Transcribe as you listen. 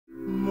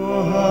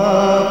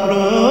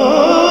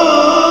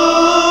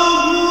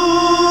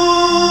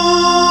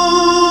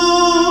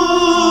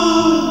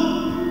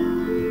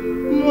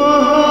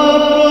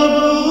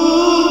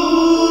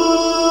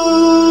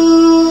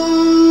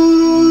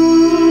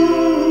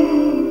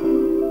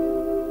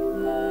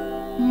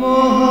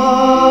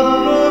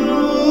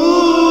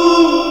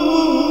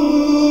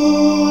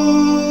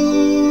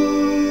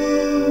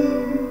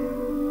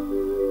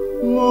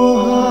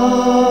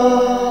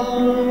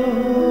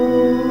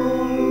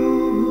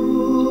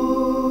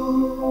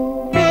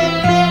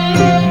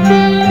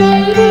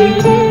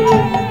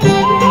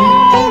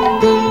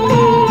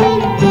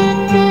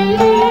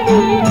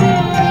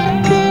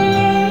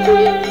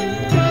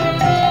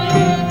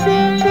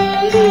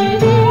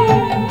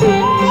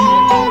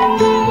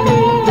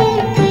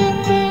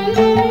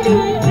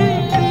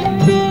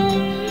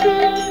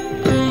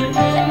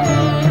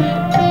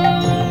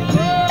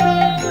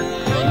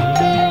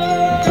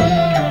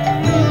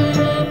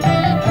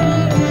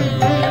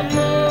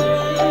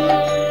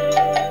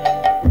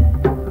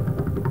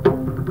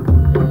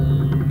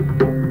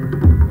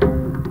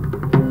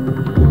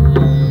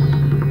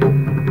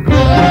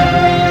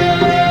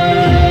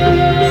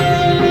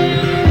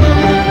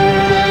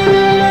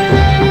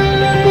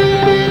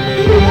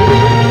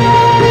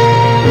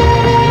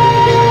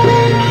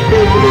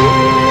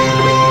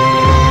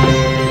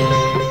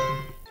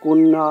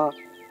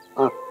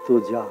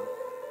আত্মজা,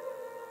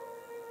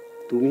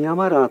 তুমি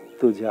আমার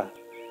আত্মজা,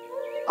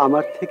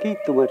 আমার থেকেই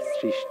তোমার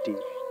সৃষ্টি।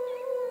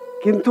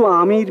 কিন্তু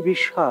আমির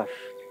বিশ্বাস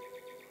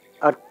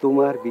আর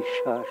তোমার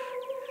বিশ্বাস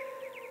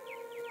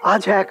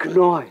আজ এক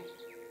নয়,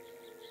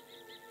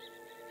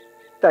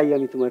 তাই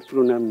আমি তোমার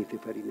প্রণাম নিতে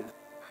পারি না।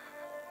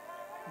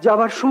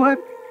 যাবার সময়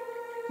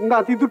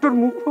নাতি দুটোর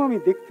মুখও আমি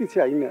দেখতে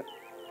চাই না।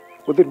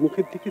 ওদের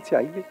মুখের দিকে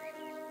চাইলে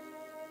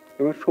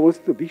আমার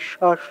সমস্ত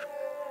বিশ্বাস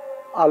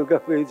আলগা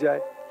হয়ে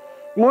যায়।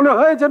 মনে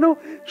হয় যেন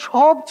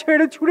সব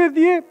ছেড়ে ছুড়ে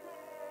দিয়ে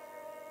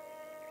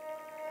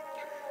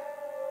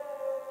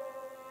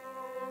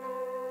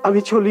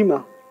আমি চলি। মা,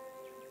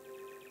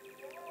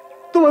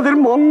 তোমাদের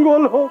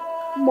মঙ্গল হোক,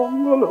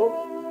 মঙ্গল হোক।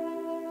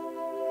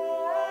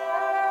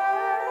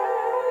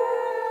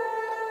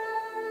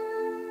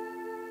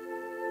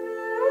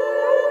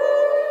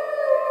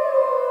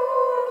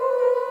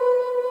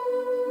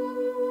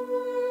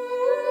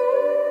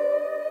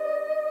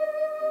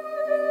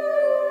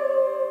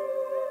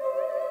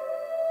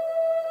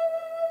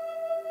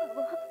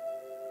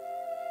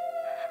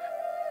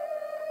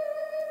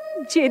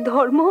 যে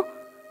ধর্ম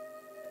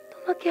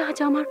তোমাকে আজ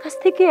আমার কাছ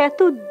থেকে এত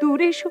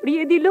দূরে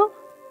সরিয়ে দিল,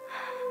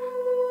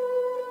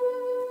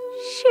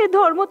 সে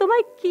ধর্ম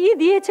তোমায় কি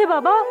দিয়েছে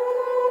বাবা?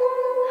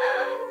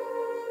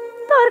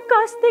 তার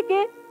কাছ থেকে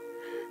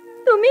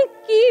তুমি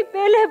কি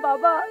পেলে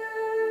বাবা?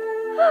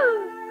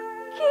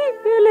 কি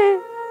পেলে?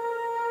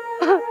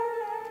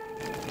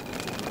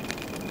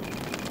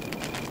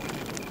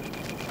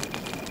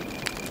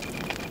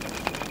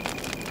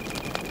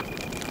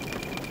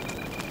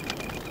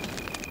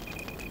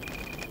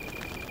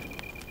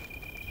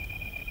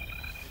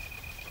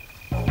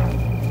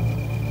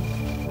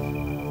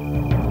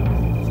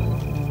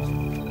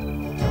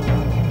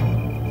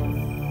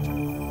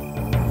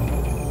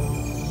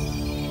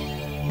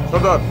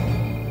 সর্দার,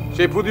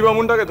 সেই ফুদিবা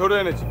মুন্ডাকে ধরে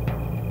এনেছি।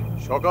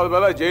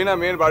 সকালবেলায় যেই না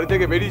মেয়ের বাড়ি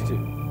থেকে বেরিয়েছে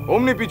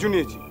অমনি পিছু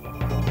নিয়েছি।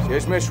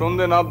 শেষমেশ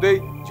সন্ধে নামতেই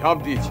ঝাঁপ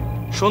দিয়েছি।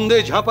 সন্ধে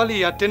ঝাঁপালি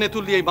আর টেনে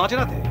তুললি এই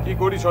মাঝরাতে? কি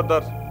করি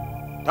সর্দার,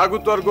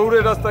 ঠাকুর তো আর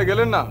গৌড়ের রাস্তায়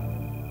গেলেন না।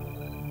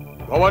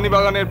 ভবানী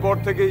বাগানের পর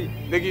থেকেই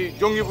দেখি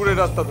জঙ্গিপুরের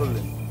রাস্তা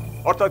ধরলেন,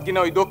 অর্থাৎ কিনা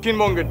ওই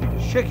দক্ষিণবঙ্গের দিকে।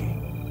 সে কি?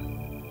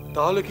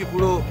 তাহলে কি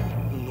পুরো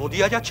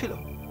নদিয়া যাচ্ছিল?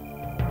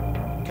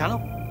 কেন?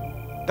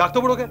 ডাকতো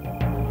বুড়োকে।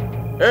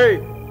 এই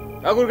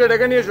ঠাকুরকে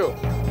ডেকে নিয়ে এসো।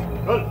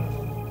 চল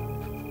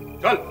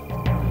চল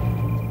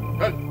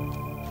চল।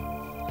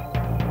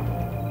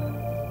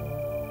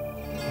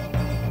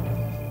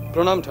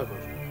 প্রণাম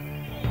ঠাকুর।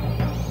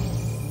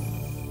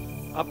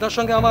 আপনার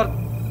সঙ্গে আমার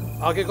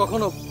আগে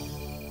কখনো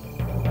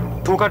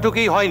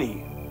টোকাটুকি হয়নি,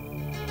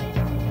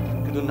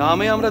 কিন্তু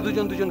নামে আমরা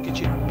দুজন দুজনকে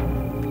চিনি।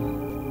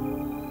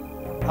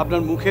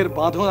 আপনার মুখের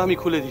বাঁধন আমি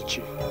খুলে দিচ্ছি,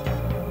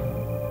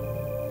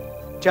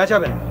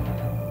 চেঁচাবেন না।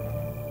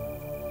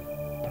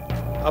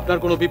 আপনার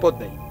কোনো বিপদ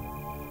নেই।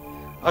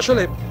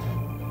 আসলে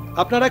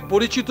আপনার এক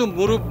পরিচিত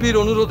মুরব্বীর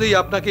অনুরোধেই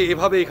আপনাকে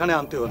এভাবে এখানে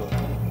আনতে হলো।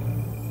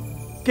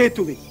 কে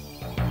তুমি?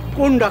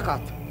 কোন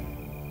ডাকাত?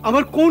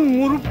 আমার কোন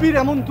মুরব্বীর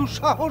এমন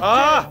দুঃসাহস?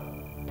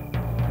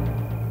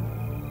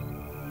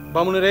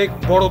 বামুনের এক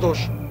বড় দোষ,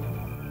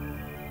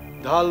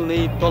 ঢাল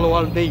নেই,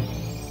 তলোয়ার নেই,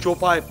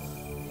 চোপায়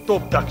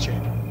তোপ ডাকছে।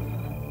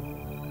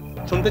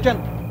 শুনতে চান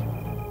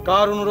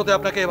কার অনুরোধে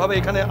আপনাকে এভাবে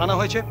এখানে আনা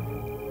হয়েছে?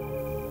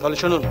 তাহলে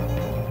শুনুন,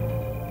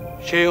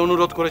 সে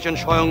অনুরোধ করেছেন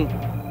স্বয়ং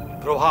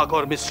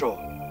প্রভাকর মিশ্র।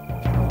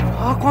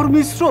 প্রভাকর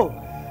মিশ্র,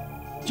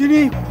 যিনি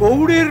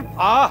গৌড়ের...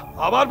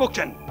 আবার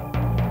বকছেন?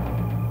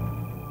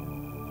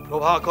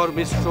 প্রভাকর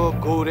মিশ্র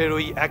গৌড়ের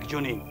ওই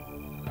একজনই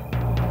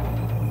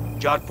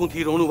যার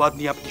পুঁথির অনুবাদ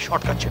নিয়ে আপনি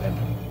শর্টকাচ্ছিলেন।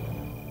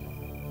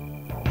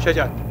 সে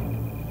যাক,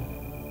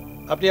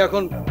 আপনি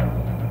এখন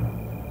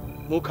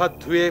মুখ হাত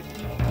ধুয়ে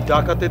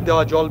ডাকাতের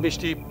দেওয়া জল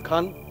মিষ্টি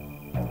খান,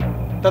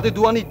 তাতে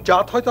দুয়ানি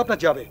জাত হয়তো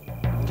আপনার যাবে।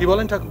 কি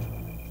বলেন ঠাকুর?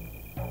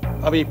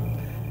 আমি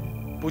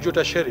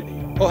পুজোটা সেরে নিই।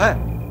 ও হ্যাঁ,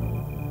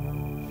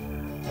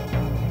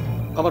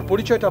 আমার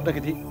পরিচয়টা আপনাকে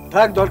দিই।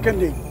 থাক, দরকার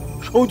নেই,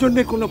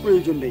 সৌজন্যের কোনো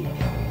প্রয়োজন নেই।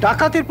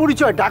 ডাকাতের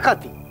পরিচয়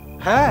ডাকাতি।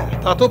 হ্যাঁ,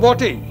 তা তো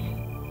বটেই।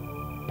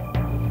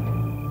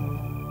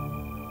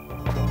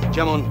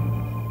 যেমন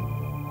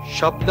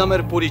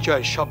শবনমের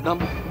পরিচয় শবনম,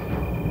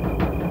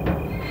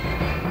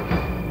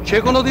 সে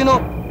কোনোদিনও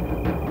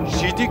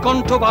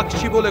স্মৃতিকণ্ঠ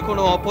বাগচি বলে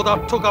কোনো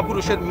অপদার্থ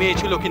কাপুরুষের মেয়ে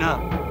ছিল কিনা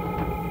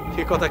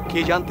সে কথা কে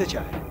জানতে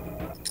চায়?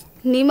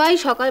 নিমাই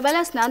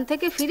সকালবেলা স্নান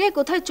থেকে ফিরে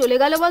কোথায় চলে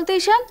গেল বলতে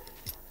ঈশান?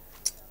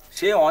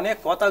 সে অনেক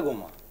কথা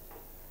গোমা।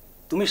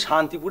 তুমি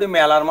শান্তিপুরে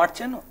মেলার মাঠ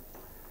চেনো?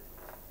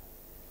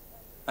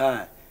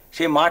 হ্যাঁ,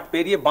 সে মাঠ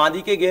পেরিয়ে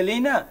বাঁদিকে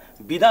গেলেই না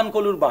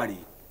বিধানকলুর বাড়ি।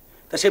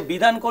 তা সে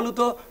বিধানকলু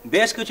তো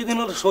বেশ কিছুদিন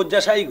হলো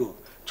শয্যাশায়ী গো।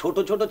 ছোট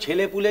ছোট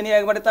ছেলে পুলে নিয়ে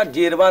একবারে তার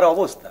জেরবার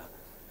অবস্থা।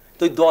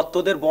 তো ওই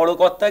দত্তদের বড়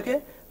কর্তাকে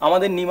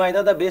আমাদের নিমাই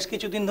দাদা বেশ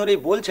কিছুদিন ধরেই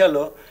বলছিল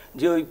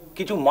যে ওই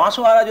কিছু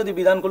মাসোহারা যদি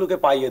বিধানকলুকে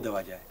পাইয়ে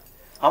দেওয়া যায়।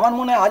 আমার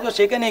মনে হয় আজও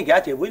সেখানেই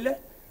গেছে, বুঝলে?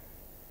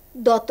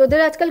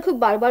 দত্তদের আজকাল খুব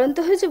বাড়বাড়ন্ত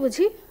হয়েছে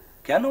বুঝি?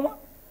 কেন মা,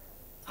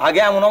 আগে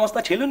এমন অবস্থা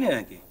ছিল না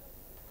নাকি?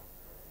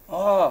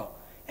 ও,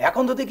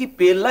 এখন তো দেখি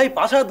পেল্লাই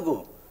প্রাসাদ গো।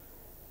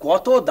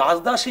 কত দাস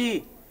দাসী,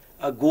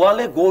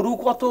 গোয়ালে গরু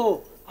কত,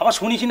 আবার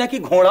শুনিছি নাকি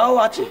ঘোড়াও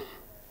আছে,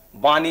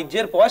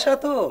 বাণিজ্যের পয়সা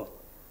তো,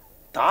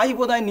 তাই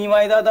বোধহয়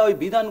নিমাই দাদা ওই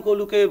বিধান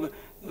কলুকে।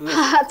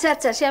 আচ্ছা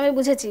আচ্ছা, সে আমি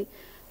বুঝেছি।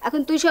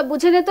 এখন তুই সব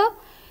বুঝে নে তো,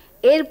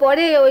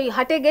 এরপরে ওই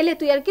হাটে গেলে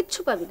তুই আর কিচ্ছু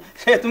পাবি না।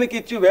 সে তুমি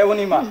কিচ্ছু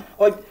ভেবনি মা,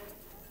 ওই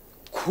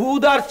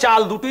খুদ আর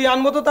চাল দুটোই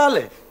আনবো তো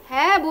তাহলে।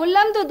 হ্যাঁ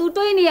বললাম তো,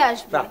 দুটোই নিয়ে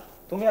আসবো।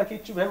 তুমি আর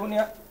কিচ্ছু ভেবনি।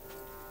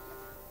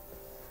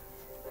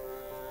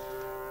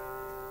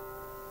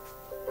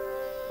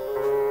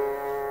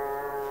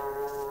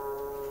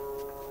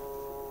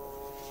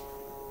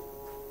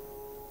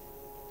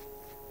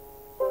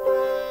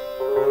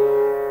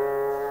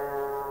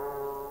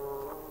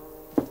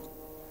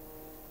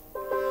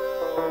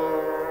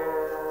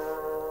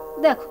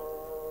 দেখো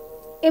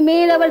এ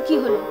মেয়ের আবার কি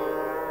হলো?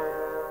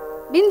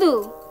 বিন্দু,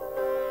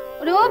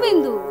 ওরে ও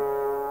বিন্দু।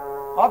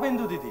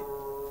 বিন্দু দিদি,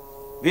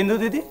 বিন্দু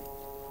দিদি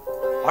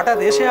হঠাৎ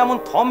এসে এমন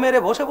থম মেরে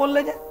বসে বললে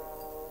যে,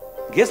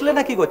 গেছলে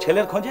নাকি গো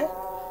ছেলের খোঁজে?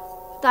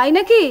 তাই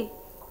নাকি?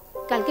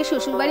 কালকে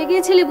শ্বশুর বাড়ি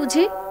গিয়েছিলে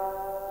বুঝি?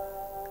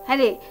 হ্যাঁ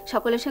রে,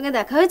 সকলের সঙ্গে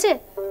দেখা হয়েছে?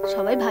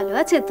 সবাই ভালো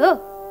আছে তো?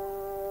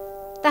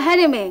 তা হ্যাঁ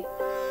রে মেয়ে,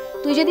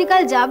 তুই যদি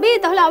কাল যাবি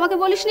তাহলে আমাকে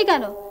বলিসনি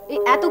কেন? এই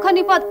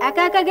এতখানি পথ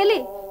একা একা গেলি,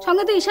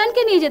 সঙ্গে তো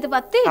ঈশানকে নিয়ে যেতে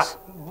পারতিস।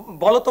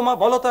 বলো তো মা,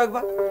 বলো তো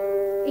একবার।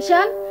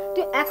 ঈশান,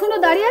 তুই এখনো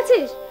দাঁড়িয়ে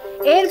আছিস?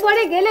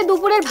 এরপরে গেলে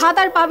দুপুরের ভাত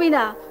আর পাবি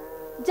না।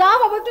 যা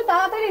বাবা, একটু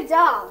তাড়াতাড়ি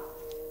যা।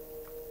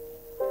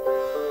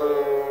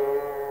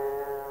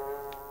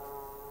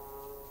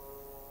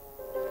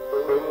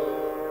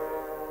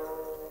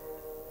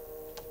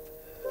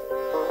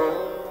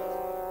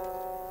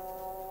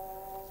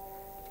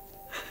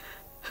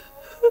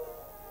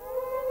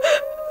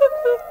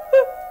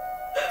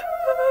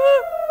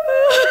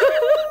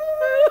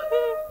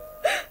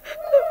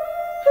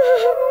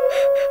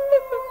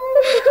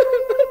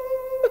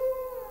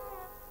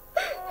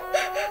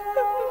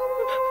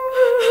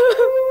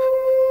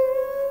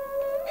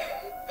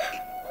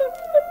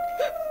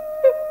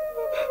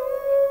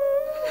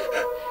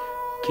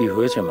 কি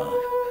হয়েছে মা,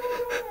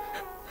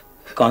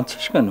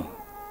 কাঁদছিস কেন?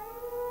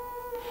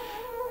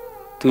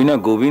 তুই না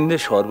গোবিন্দে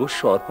সর্বস্ব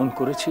অর্পণ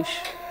করেছিস?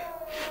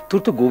 তোর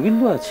তো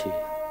গোবিন্দ আছে,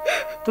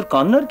 তোর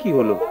কান্নার কি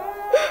হলো?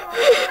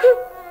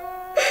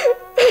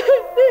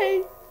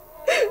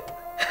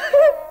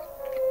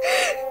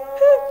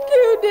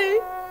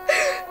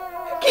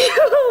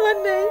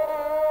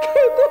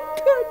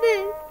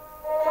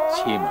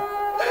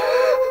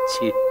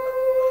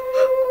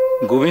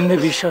 গোবিন্দে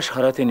বিশ্বাস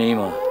হারাতে নেই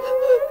মা,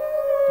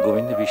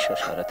 গোবিন্দে বিশ্বাস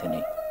হারাতে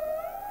নেই।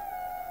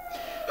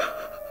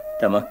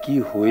 তা মা কি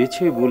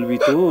হয়েছে বলবি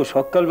তো?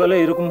 সকালবেলা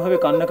এরকম ভাবে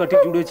কান্নাকাটি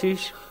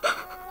জুড়েছিস?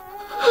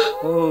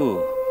 ও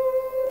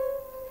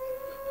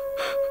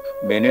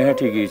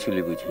বেনেহাটি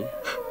গিয়েছিলি বুঝি?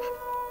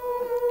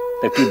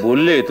 তা কি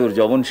বললে তোর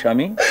জবন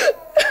স্বামী?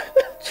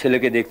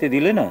 ছেলেকে দেখতে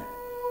দিলে না?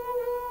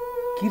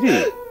 কি রে?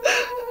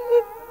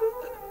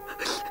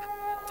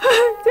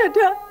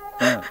 যেটা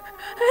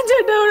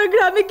যেটা ওরা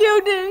গ্রামে কেউ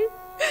নেই,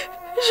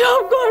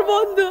 সব ঘর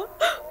বন্ধ।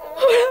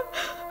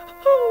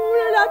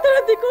 ওরা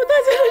রাতারাতি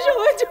কোথায় ছিল,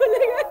 সবাই চলে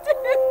গেছে।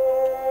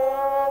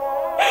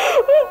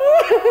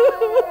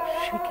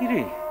 সে কি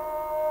রে,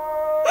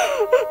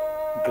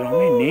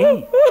 গ্রামে নেই?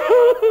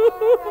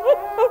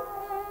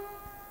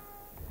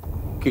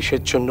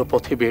 কিসের জন্য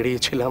পথে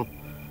বেরিয়েছিলাম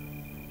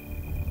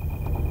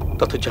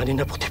তা তো জানি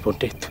না পুঁথি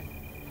পণ্ডিত।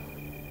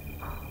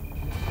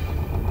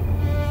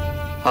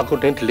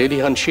 আগুনের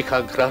লেলিহান শিখা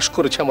গ্রাস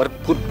করেছে আমার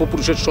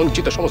পূর্বপুরুষের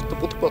সঞ্চিত সমস্ত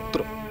পুঁথিপত্র।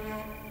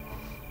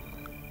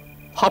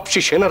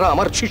 হাবশি সেনারা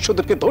আমার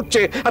শিষ্যদেরকে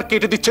ধরছে আর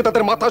কেটে দিচ্ছে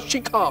তাদের মাথার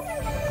শিখা।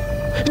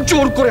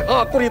 জোর করে হা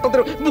করে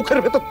তাদের মুখের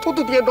ভেতর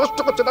থুতু দিয়ে নষ্ট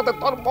করছে তাদের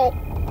ধর্ম।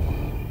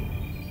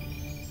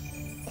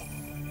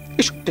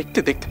 এসব দেখতে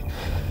দেখতে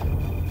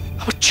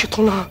আমার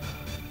চেতনা,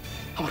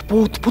 আমার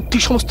বোধ বুদ্ধি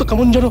সমস্ত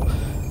কেমন যেন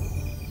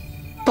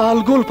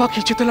তালগোল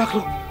পাখি যেতে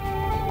লাগলো।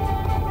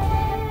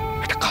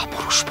 একটা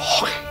কাপুরুষ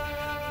ভয়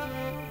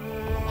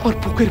আমার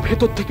বুকের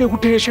ভেতর থেকে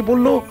উঠে এসে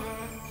বলল,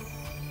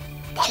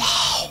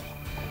 পালাও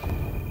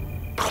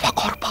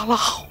প্রভাকর,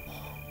 পালাও।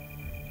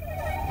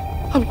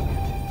 আমি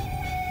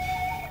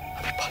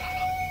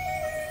পালালাম।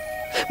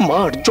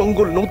 মাঠ,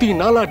 জঙ্গল, নদী,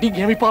 নালা,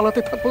 ডিঙে আমি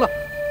পালাতে থাকলাম।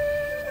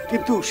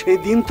 কিন্তু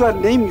সেদিন তো আর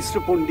নেই মিশ্র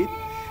পণ্ডিত।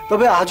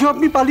 তবে আজও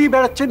আপনি পালিয়ে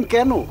বেড়াচ্ছেন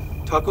কেন?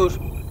 ঠাকুর,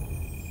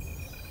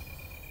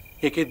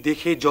 একে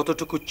দেখে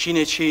যতটুকু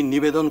চিনেছি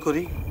নিবেদন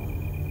করি,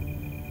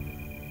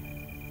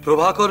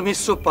 প্রভাকর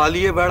মিশ্র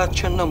পালিয়ে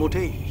বেড়াচ্ছেন না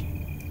মোটেই।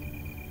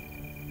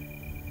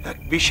 এক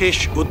বিশেষ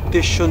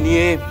উদ্দেশ্য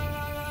নিয়ে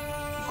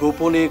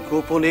গোপনে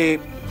গোপনে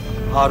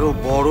আরো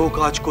বড়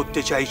কাজ করতে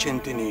চাইছেন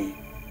তিনি।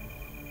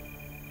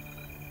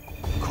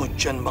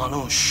 খুঁজছেন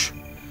মানুষ,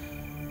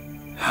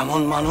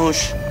 এমন মানুষ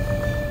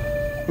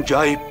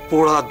যাই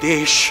পোড়া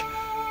দেশ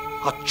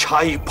আর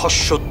ছাই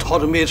ভস্য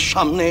ধর্মের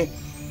সামনে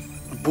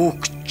বুক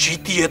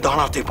চিতিয়ে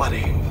দাঁড়াতে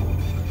পারে।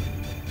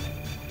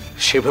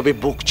 সেভাবে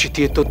বুক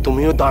চিতিয়ে তো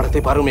তুমিও দাঁড়াতে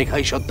পারো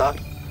মেঘাই সর্দার।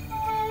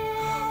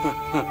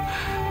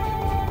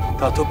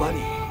 তা তো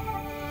পারি,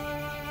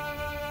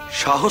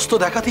 সাহস তো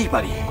দেখাতেই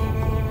পারি,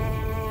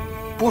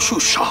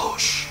 পশুর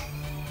সাহস।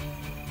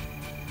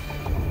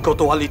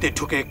 কোতোয়ালিতে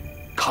ঢুকে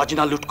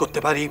খাজনা লুট করতে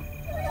পারি,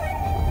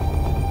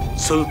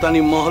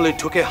 সুলতানি মহলে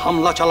ঢুকে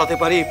হামলা চালাতে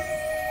পারি,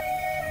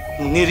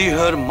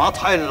 নিরীহের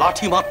মাথায়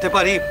লাঠি মারতে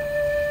পারি,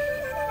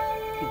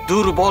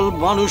 দুর্বল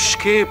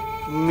মানুষকে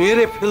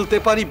মেরে ফেলতে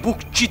পারি বুক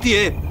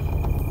চিতিয়ে,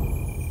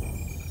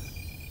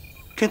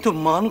 কিন্তু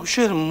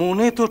মানুষের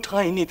মনে তো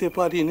ঠাঁই নিতে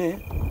পারি নে।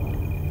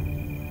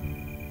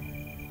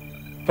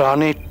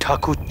 প্রাণের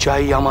ঠাকুর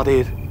চাই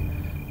আমাদের,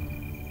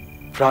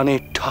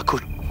 প্রাণের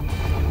ঠাকুর।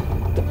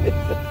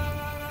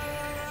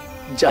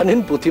 জানেন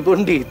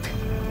প্রতিপণ্ডিত,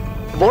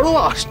 বড়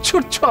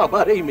আশ্চর্য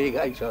আমার এই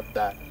মেঘাই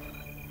সর্দার।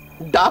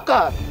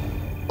 ডাকাত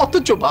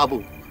অথচ বাবু।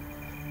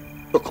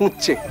 ও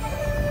খুঁজছে,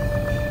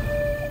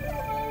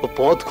 ও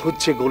পথ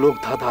খুঁজছে গোলক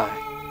ধাঁধায়।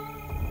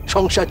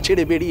 সংসার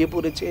ছেড়ে বেরিয়ে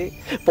পড়েছে,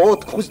 পথ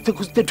খুঁজতে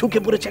খুঁজতে ঢুকে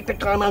পড়েছে একটা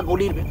কানা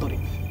গলির ভেতরে।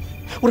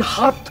 ওর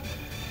হাত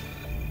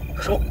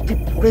রক্তে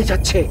পড়ে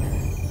যাচ্ছে,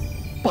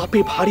 পাপে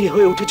ভারী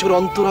হয়ে উঠেছে ওর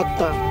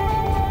অন্তরাত্মা।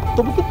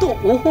 তবু কিন্তু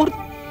ওর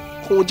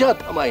খোঁজা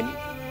থামায়নি।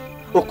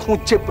 ও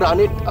খুঁজছে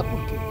প্রাণের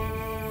ঠাকুরকে।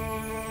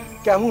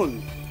 কেমন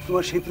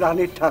তোমার সেই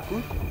প্রাণের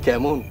ঠাকুর?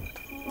 কেমন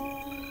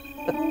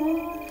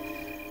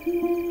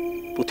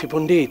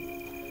পুঁথিপণ্ডিত,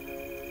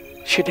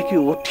 সেটা কি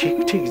ও ঠিক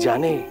ঠিক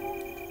জানে,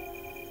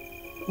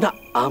 না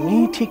আমি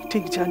ঠিক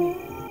ঠিক জানি?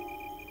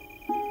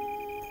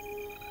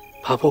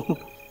 ভাবুন,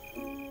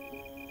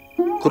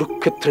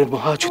 কুরুক্ষেত্রের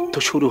মহাযুদ্ধ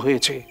শুরু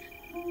হয়েছে।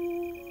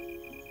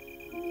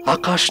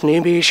 আকাশ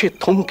নেমে এসে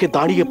থমকে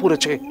দাঁড়িয়ে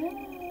পড়েছে।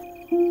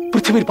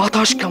 পৃথিবীর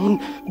বাতাস কেমন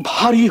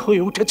ভারী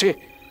হয়ে উঠেছে।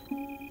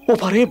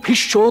 ওপারে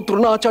ভীষ্ম,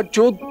 দ্রোণাচার্য,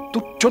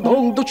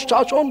 দুর্যোধন,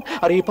 দুঃশাসন,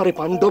 আর এপারে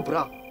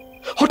পাণ্ডবরা।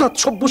 হঠাৎ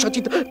সব্যসাচী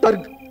তার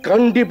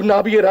গান্ডীব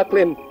নাবিয়ে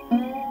রাখলেন।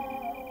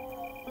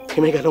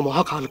 থেমে গেল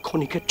মহাকাল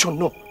ক্ষণিকের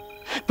জন্য।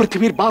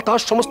 পৃথিবীর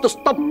বাতাস সমস্ত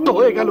স্তব্ধ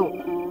হয়ে গেল।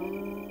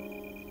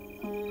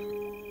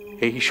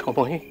 এই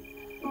সময়ে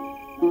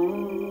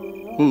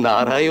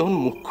নারায়ণ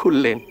মুখ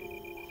খুললেন।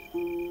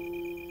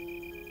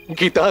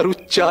 গীতার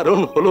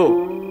উচ্চারণ হলো,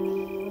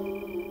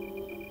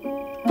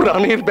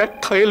 প্রাণের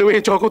ব্যাখ্যা এলো এ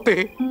জগতে।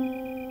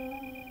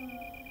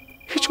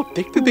 এসব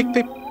দেখতে দেখতে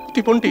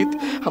পণ্ডিত,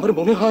 আমার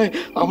মনে হয়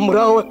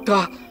আমরাও একটা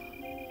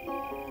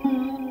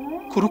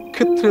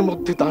কুরুক্ষেত্রের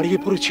মধ্যে দাঁড়িয়ে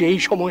পড়েছি। এই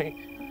সময়ে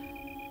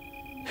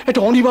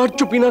একটা অনিবার্য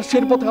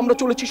বিনাশের পথে আমরা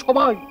চলেছি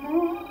সবাই।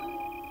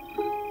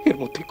 এর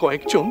মধ্যে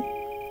কয়েকজন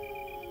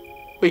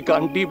ওই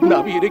গান্ডীব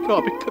নাবিয়ে রেখে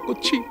অপেক্ষা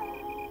করছি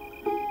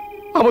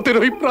আমাদের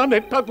ওই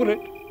প্রাণের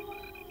ঠাকুরের।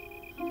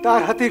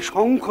 তার হাতে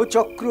শঙ্খ,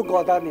 চক্র,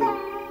 গদা নেই,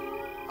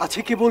 আছে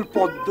কেবল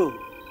পদ্ম।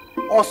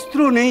 অস্ত্র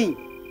নেই,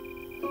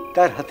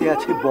 তার হাতে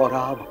আছে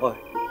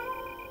বরাভয়।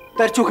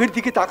 তার চোখের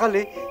দিকে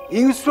তাকালে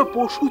হিংস্র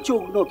পশু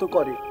চোখ নত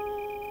করে।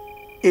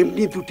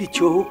 এমনি দুটি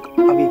চোখ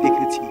আমি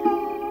দেখেছি।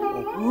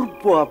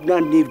 অপূর্ব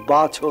আপনার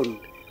নির্বাচন,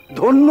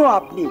 ধন্য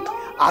আপনি।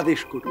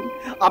 আদেশ করুন,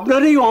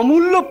 আপনার এই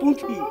অমূল্য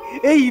পুঁথি,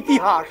 এই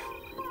ইতিহাস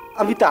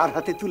আমি তার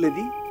হাতে তুলে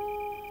দিই।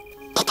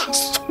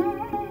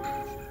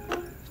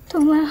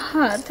 তোমার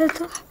হাত এত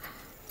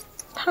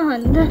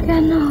ঠান্ডা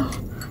কেন?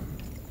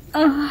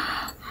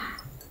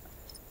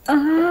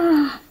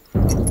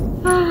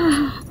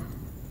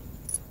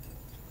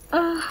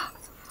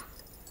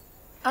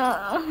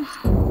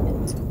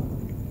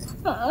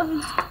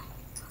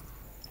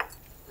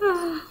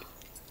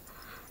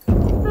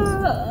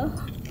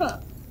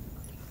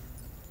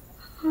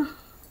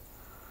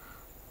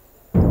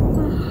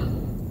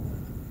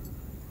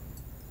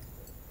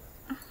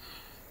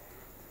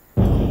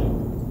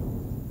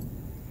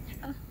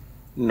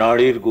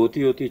 নারীর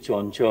গতি অতি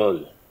চঞ্চল,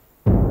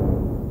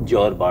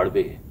 জ্বর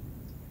বাড়বে।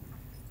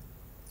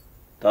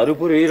 তার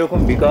উপর এইরকম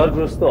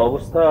বিকারগ্রস্ত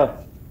অবস্থা,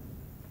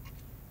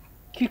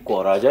 কি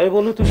করা যায়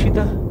বলো তো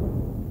সীতা?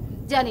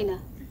 জানি না,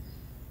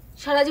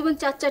 সারা জীবন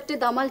 4-4টে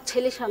দামাল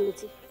ছেলে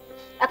সামলেছি,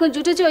 এখন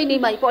জুটেছে ওই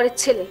নিমাই পরের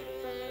ছেলে।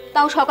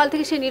 তাও সকাল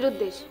থেকে সে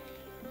নিরুদ্দেশ,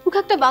 মুখে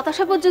একটা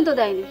বাতাসা পর্যন্ত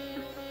দেয়নি।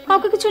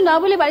 কাউকে কিছু না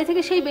বলে বাড়ি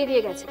থেকে সেই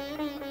বেরিয়ে গেছে।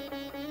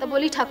 তা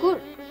বলি ঠাকুর,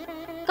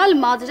 কাল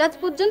মাঝরাত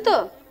পর্যন্ত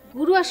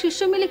গুরু আর শিষ্য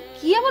মিলে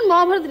কি এমন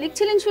মহাভারত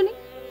লিখছিলেন শুনি?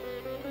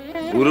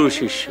 গুরু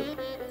শিষ্য,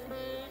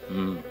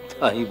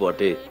 তাই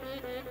বটে,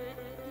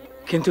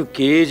 কিন্তু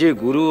কে যে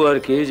গুরু আর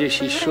কে যে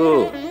শিষ্য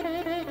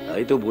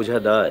তাই তো বোঝা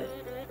দায়।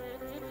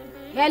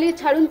 হ্যাঁ,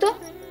 ছাড়ুন তো।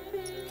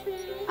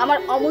 আমার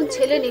অমন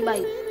ছেলে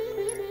নিমাই,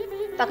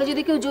 তাকে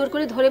যদি কেউ জোর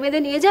করে ধরে বেঁধে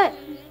নিয়ে যায়,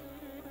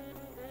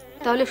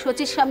 তাহলে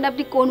শচীর সামনে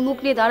আপনি কোন মুখ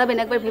নিয়ে দাঁড়াবেন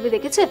একবার ভেবে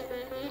দেখেছেন?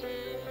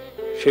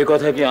 সে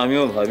কথা কি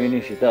আমিও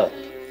ভাবিনি সীতা।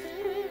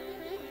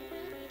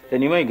 তা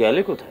নিমাই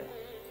গেলে কোথায়?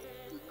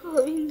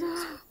 গোবিন্দ,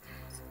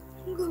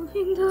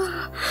 গোবিন্দ,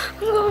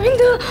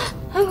 গোবিন্দ,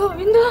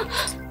 গোবিন্দ,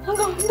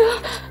 গোবিন্দ,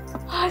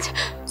 আজ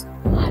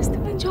আজ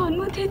তোমার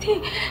জন্মতিথি,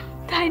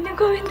 তাই না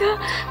গোবিন্দ?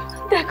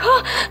 দেখো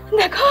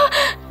দেখো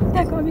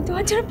দেখো, আমি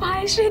তোমার জন্য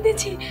পায়েস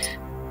রেঁধেছি,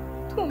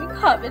 তুমি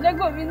খাবে না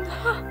গোবিন্দ?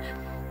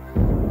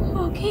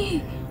 ও কি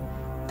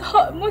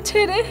ধর্ম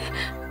ছেড়ে,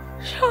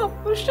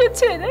 সর্বস্ব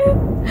ছেড়ে,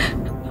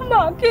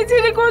 মাকে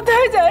ছেড়ে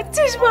কোথায়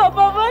যাচ্ছিস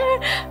বাবা?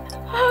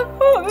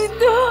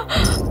 গোবিন্দ,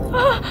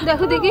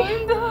 দেখো দেখি,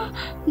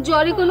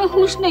 জ্বরে কোনো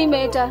হুঁশ নেই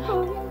মেয়েটার।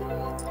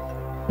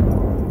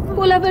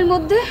 গোলাপের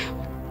মধ্যে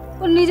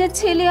ওর নিজের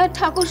ছেলে আর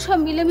ঠাকুর সব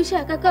মিলেমিশে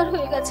একাকার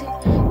হয়ে গেছে।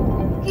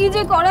 কি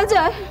যে করা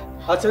যায়?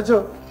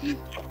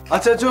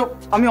 আচার্য,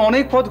 আমি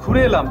অনেক পথ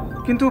ঘুরে এলাম,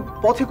 কিন্তু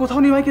পথে কোথাও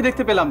নিমাইকে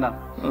দেখতে পেলাম না।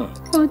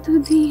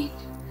 কতদিন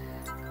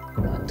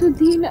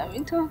আমি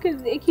তোমাকে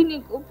দেখিনি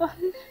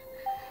গোপাল,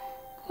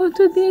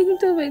 কতদিন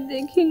তবে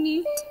দেখিনি।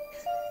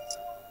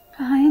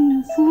 পায়ে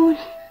নুপুর,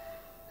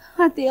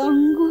 হাতে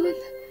অঙ্গুল,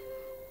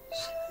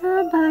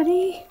 সারা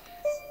বাড়ি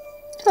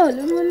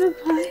টলমলো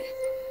ভাই।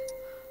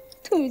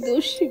 তুমি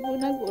দোষী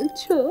বোনা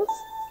করছো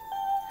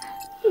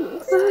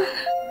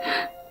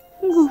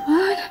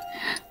গোপাল।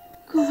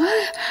 গোপাল,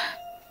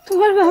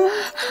 তোমার বাবা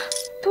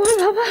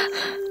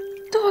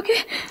তোমাকে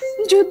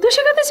যুদ্ধ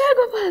শেখাতে চায়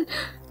গোপাল।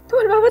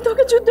 তোমার বাবা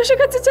তোমাকে যুদ্ধ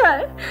শেখাতে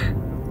চায়।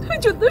 তুমি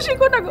যুদ্ধ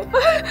শিখো না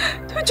গোপাল,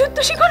 তুমি যুদ্ধ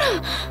শিখো না।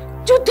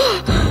 যুদ্ধ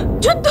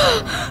যুদ্ধ,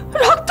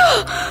 রক্ত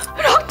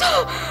রক্ত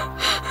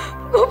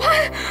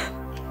গোপাল।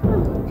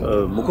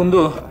 মুকুন্দ,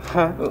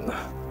 হ্যাঁ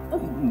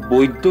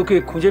বৈদ্যকে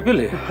খুঁজে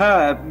পেলে?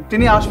 হ্যাঁ,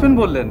 তিনি আসবেন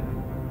বললেন।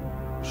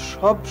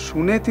 সব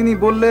শুনে তিনি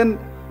বললেন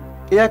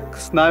এ এক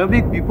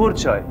স্নায়বিক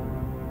বিপর্যয়।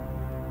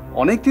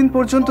 অনেকদিন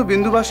পর্যন্ত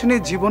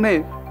বিন্দুবাসিনীর জীবনে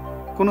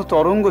কোনো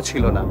তরঙ্গ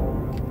ছিল না।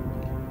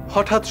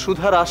 হঠাৎ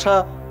সুধার আশা,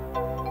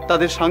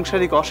 তাদের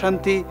সাংসারিক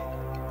অশান্তি,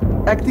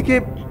 একদিকে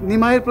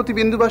নিমাইয়ের প্রতি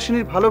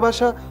বিন্দুবাসিনীর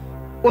ভালোবাসা,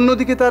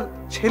 অন্যদিকে তার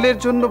ছেলের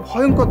জন্য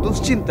ভয়ঙ্কর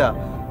দুশ্চিন্তা,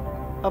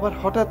 আবার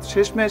হঠাৎ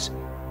শেষমেশ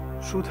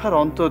সুধার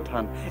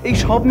অন্তর্ধান, এই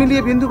সব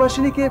মিলিয়ে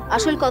বিন্দুবাসিনীকে...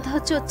 আসল কথা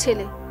হচ্ছে ওর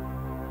ছেলে।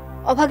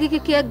 অভাগীকে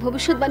কি এক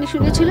ভবিষ্যৎবাণী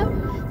শুনেছিল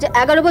যে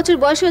 11 বছর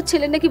বয়সে ওর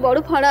ছেলের নাকি বড়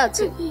ফাঁড়া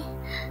আছে।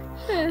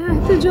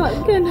 এত জল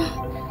কেন?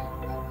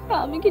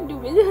 আমি কি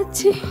ডুবে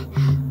যাচ্ছি?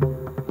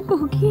 ও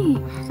কি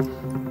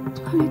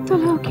জলের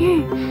তলাকে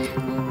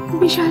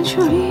বিশাল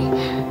শরীর,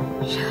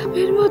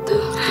 সাপের মতো,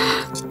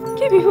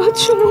 কি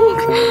বিভৎস মুখ।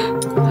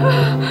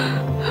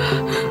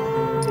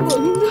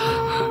 গোবিন্দ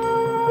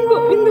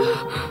গোবিন্দ,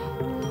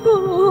 ও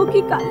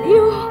কি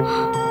কালিও।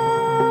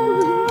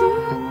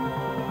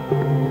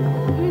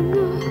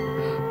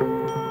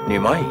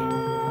 নিমাই,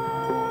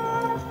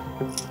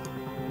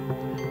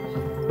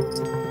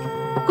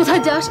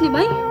 কোথায় যাস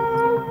নিমাই?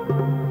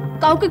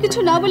 কাউকে কিছু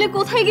না বলে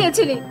কোথায়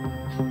গিয়েছিলি?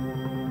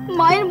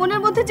 মায়ের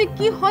মনের মধ্যে যে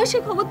কি হয় সে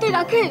খবর তুই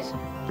রাখিস?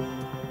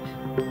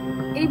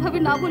 এইভাবে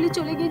না বলে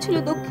চলে গিয়েছিল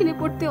দক্ষিণে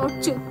পড়তে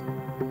অর্জুন,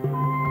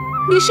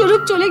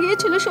 বিশ্বরূপ চলে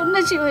গিয়েছিল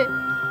সন্ন্যাসী হয়ে।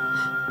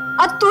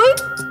 আর তুই,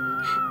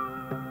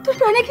 তোর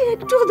প্রাণে কি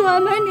একটু দয়া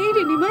মায়া নেই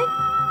রে নিমাই?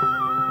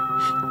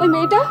 ওই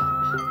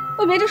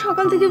মেয়েটা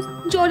সকাল থেকে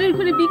জ্বরের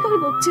ঘরে বিকার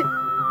বকছে,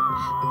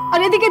 আর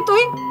এদিকে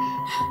তুই,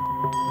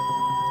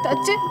 তার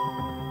চেয়ে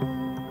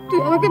তুই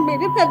আমাকে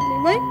মেরে ফেল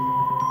নিমাই,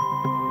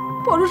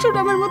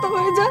 পরশুরামের মতো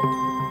হয়ে যা।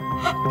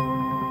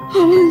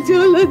 আমার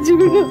জ্বালা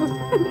জুড়ো।